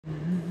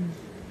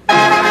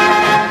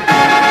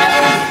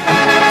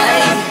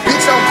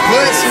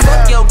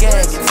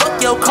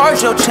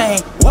cars your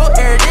chain. We'll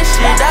air this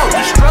shit out,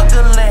 we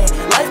struggling.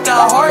 Life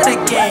got hard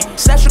again.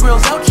 Snatch your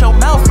grills out your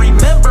mouth.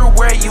 Remember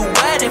where you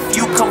at if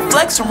you come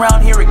flex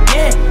around here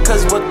again.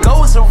 Cause what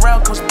goes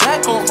around comes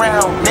back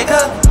around,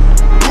 nigga.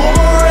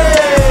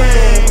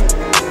 Boomerang.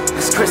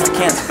 It's Chris the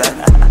Cancer, baby.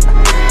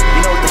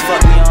 You know what the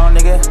fuck we on,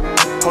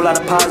 nigga? Whole lot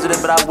of positive,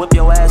 but I whip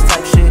your ass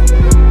type shit.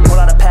 Whole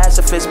lot of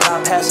pacifist, but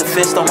I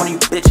pacifist on one of you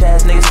bitch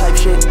ass niggas type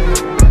shit.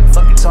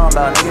 Fuck you talking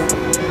about,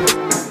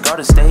 nigga?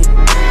 Garden State.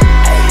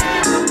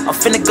 I'm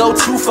finna go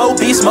 2-4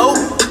 beast mode.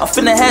 I'm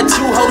finna have 2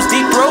 hoes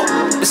deep throat.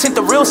 This ain't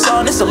the real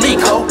song, this a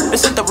leak, ho.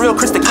 This ain't the real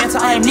Chris the Cancer,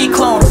 I am knee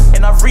clone.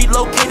 And I've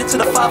relocated to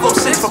the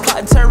 506 for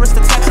plotting terrorist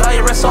attacks at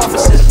IRS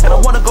offices. And I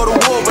wanna go to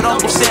war with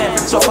Uncle Sam.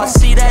 So if I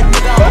see that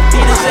nigga, I'ma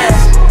beat his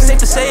ass. Safe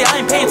to say, I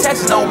ain't paying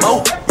taxes no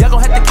more. Y'all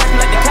gon' have to catch me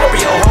like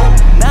DiCaprio, ho.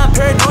 Now I'm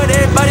paranoid,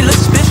 everybody look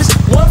suspicious.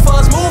 One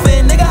false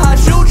moving, nigga, I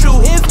shoot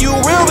you. If you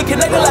real, we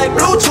connect it like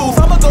Bluetooth.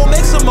 I'ma go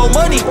make some more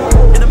money.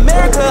 In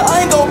America,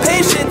 I ain't gon'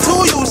 pay shit to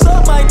you.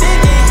 Suck my dick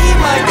and eat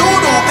my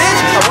doodle, bitch.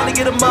 I wanna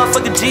get a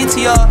motherfucking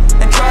GTR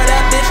and try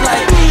that bitch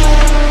like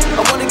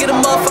I wanna get a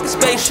motherfucking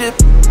spaceship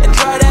and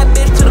try that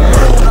bitch to the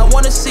moon. I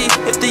wanna see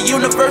if the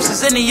universe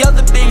is any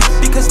other being,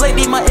 because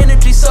lately my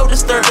energy's so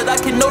disturbed that I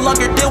can no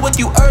longer deal with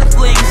you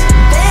earthlings.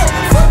 Damn,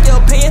 fuck your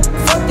opinion,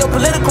 fuck your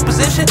political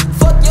position,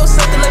 fuck your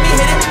something, let me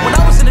hit it. When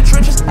I was in the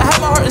trenches, I had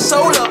my heart and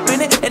soul up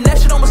in it, and that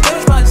shit almost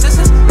damaged my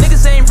existence.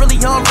 Niggas ain't really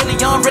on, really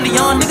on, really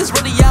on. Niggas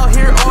really out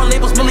here on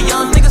labels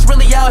millions. Niggas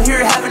really out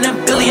here having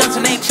them billions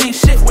and ain't changed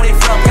shit where they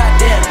from.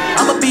 Goddamn,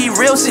 I'ma be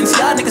real since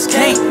y'all niggas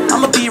can't.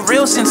 I'ma be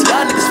real since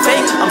y'all niggas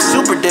fake. I'm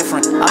super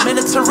different, I'm in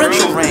a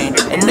torrential rain,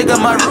 and nigga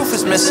my roof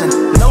is missing.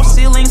 No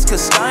ceilings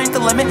cause sky ain't the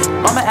limit.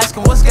 Mama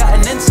asking what's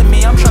gotten into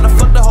me. I'm trying to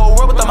fuck the whole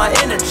world with all my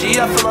energy.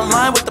 I feel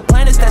aligned with the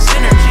planets, that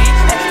synergy.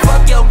 Hey,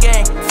 fuck your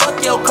gang,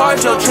 fuck your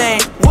cars, your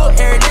chain. We'll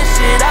air this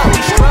shit out,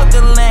 we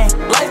struggling.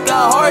 Life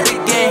got hard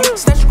again.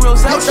 Snatch your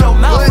grills out your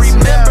mouth.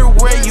 Remember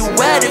where you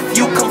at if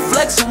you come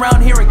flex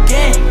around here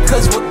again.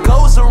 Cause what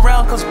goes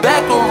around comes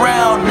back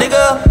around,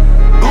 nigga.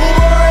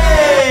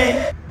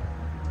 Boomerang.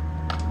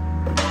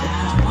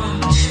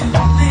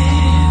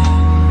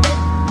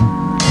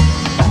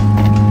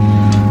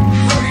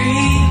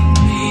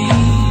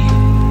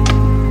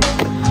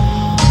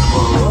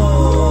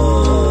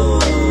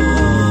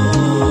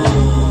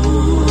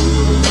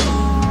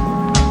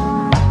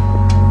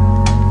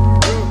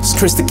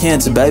 Chris the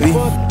Cancer, baby.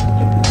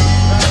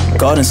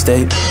 Garden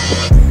State.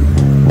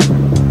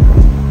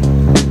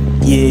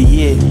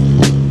 Yeah.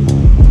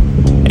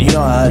 And you know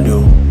how I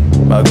do.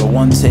 I go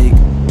one take,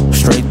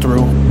 straight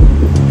through.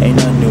 Ain't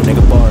nothing new,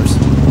 nigga, bars.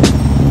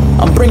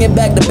 I'm bringing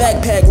back the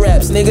backpack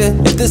raps, nigga.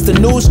 If this the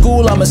new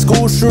school, I'm a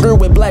school shooter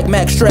with Black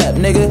Mac strap,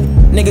 nigga.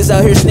 Niggas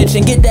out here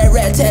snitching, get that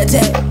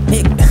rat-tat-tat,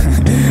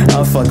 nigga.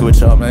 I'm fucking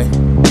with y'all, man.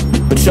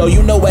 But yo,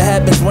 you know what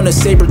happens when a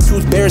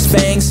saber-toothed bear's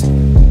fangs?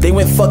 They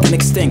went fucking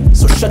extinct,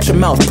 so shut your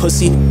mouth,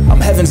 pussy.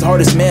 I'm heaven's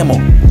hardest mammal.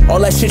 All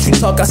that shit you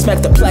talk, I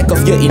smack the plaque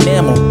off your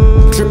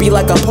enamel. Drippy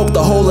like I poked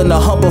a hole in the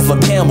hump of a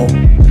camel.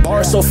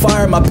 Bars so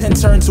fire, my pen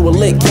turned to a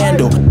lit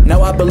candle.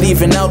 Now I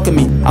believe in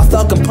alchemy. I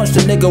falcon punched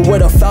a nigga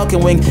with a falcon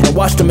wing and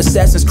watched him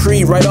Assassin's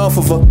Creed right off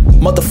of a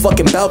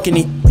motherfucking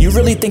balcony. You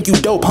really think you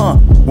dope, huh?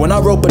 When I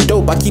rope a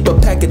dope, I keep a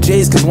pack of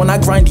J's, cause when I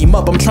grind him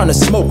up, I'm trying to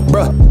smoke,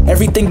 bruh.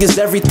 Everything is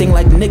everything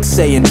like Nick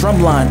say in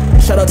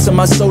Drumline. Shout out to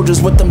my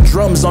soldiers with them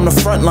drums on the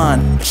front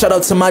line. Shout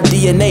out to my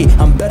DNA,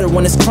 I'm better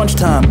when it's crunch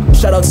time.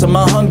 Shout out to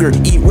my hunger,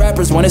 eat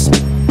rappers when it's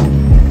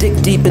dick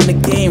deep in the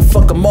game.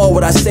 Fuck them all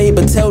what I say,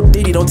 but tell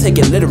Diddy don't take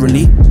it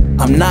literally.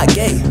 I'm not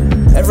gay.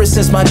 Ever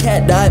since my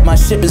cat died, my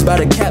ship is about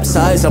to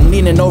capsize. I'm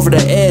leaning over the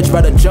edge,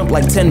 about to jump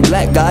like 10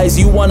 black guys.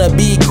 You wanna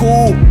be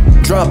cool?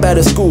 Drop out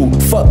of school,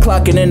 fuck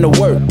clocking into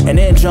work, and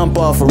then jump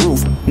off a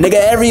roof. Nigga,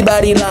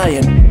 everybody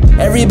lying.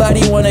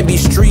 Everybody wanna be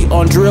street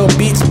on drill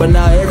beats, but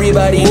now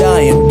everybody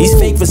dying. These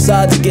fake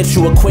facades get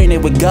you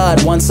acquainted with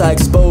God. Once I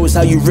expose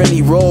how you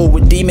really roll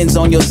with demons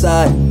on your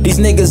side. These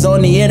niggas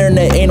on the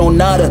internet ain't on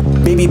nada.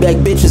 Baby back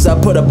bitches,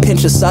 I put a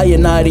pinch of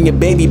cyanide in your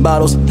baby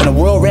bottles. In a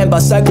world ran by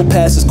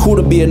psychopaths, it's cool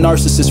to be a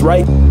narcissist,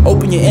 right?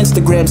 Open your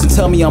Instagrams and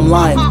tell me I'm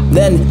lying.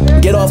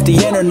 Then get off the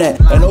internet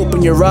and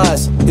open your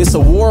eyes. It's a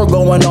war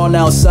going on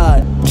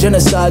outside.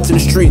 Genocides in the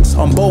streets.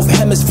 On both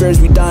hemispheres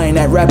we dying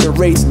at rapid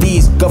rates.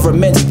 These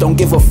governments don't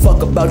give a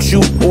fuck about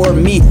you or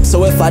me.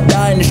 So if I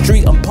die in the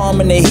street, I'm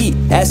palming the heat,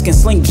 asking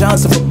Slink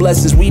Johnson for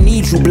blessings. We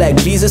need you, Black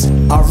Jesus.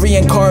 I'll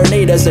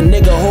reincarnate as a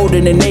nigga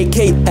holding an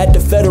AK at the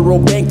federal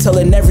bank,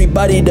 telling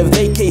everybody to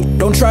vacate.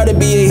 Don't try to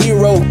be a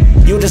hero,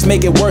 you'll just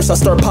make it worse. I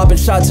start popping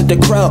shots at the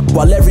crowd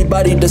while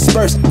everybody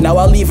disperse. Now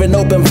I leave an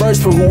open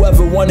verse for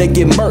whoever wanna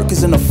get murked.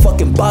 Cause in a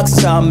fucking box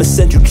time, I'ma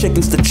send you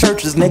chickens to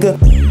churches, nigga.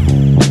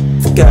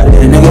 Fuck out of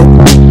here,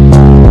 nigga.